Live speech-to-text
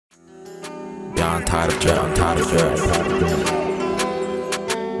I'm tired of drip, I'm tired of drip. I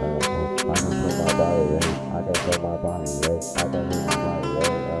can feel my body rate. I can feel my body rate. I can feel my body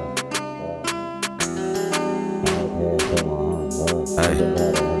rate.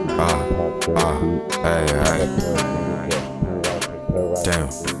 Hey,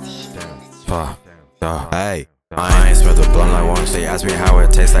 hey. I ain't smelled the blunt like once. They ask me how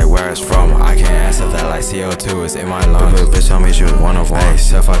it tastes, like where it's from. I can't answer that like CO2 is in my lungs. The bitch told me she was one of one. Hey,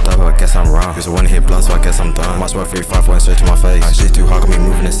 so fucked up, I guess I'm wrong. Just wanna hit blunt, so I guess I'm done. My sweat 3-5 went straight to my face. My shit too hard, got me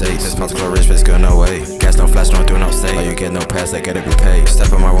moving in states. This particular rich bitch going no way. Gas no flash, don't do no state. Oh, you get no pass, they get a good pay.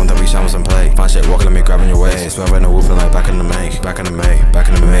 Step in my room, then we shine with some play. Find shit walking, let me grabbing your waist. Swerving and whooping like back in the May. Back in the May, back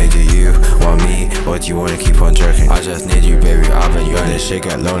in the May. Do you want me, or do you wanna keep on jerking? I just need you, baby, I've been yearning. This shit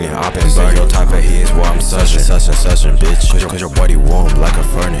get lonely, I've been burning. Your type of heat is what I'm searching. Such bitch. Cause your body warm like a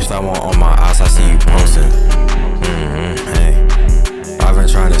furnace. If I want on my eyes, I see you posting. Hey. I've been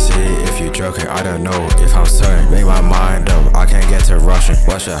trying to see if you joking. I don't know if I'm certain. Make my mind up, I can't get to rushing.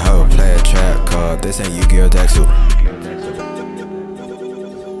 Watch a hoe play a track, cause this ain't Yu-Gi-Oh! Dexu.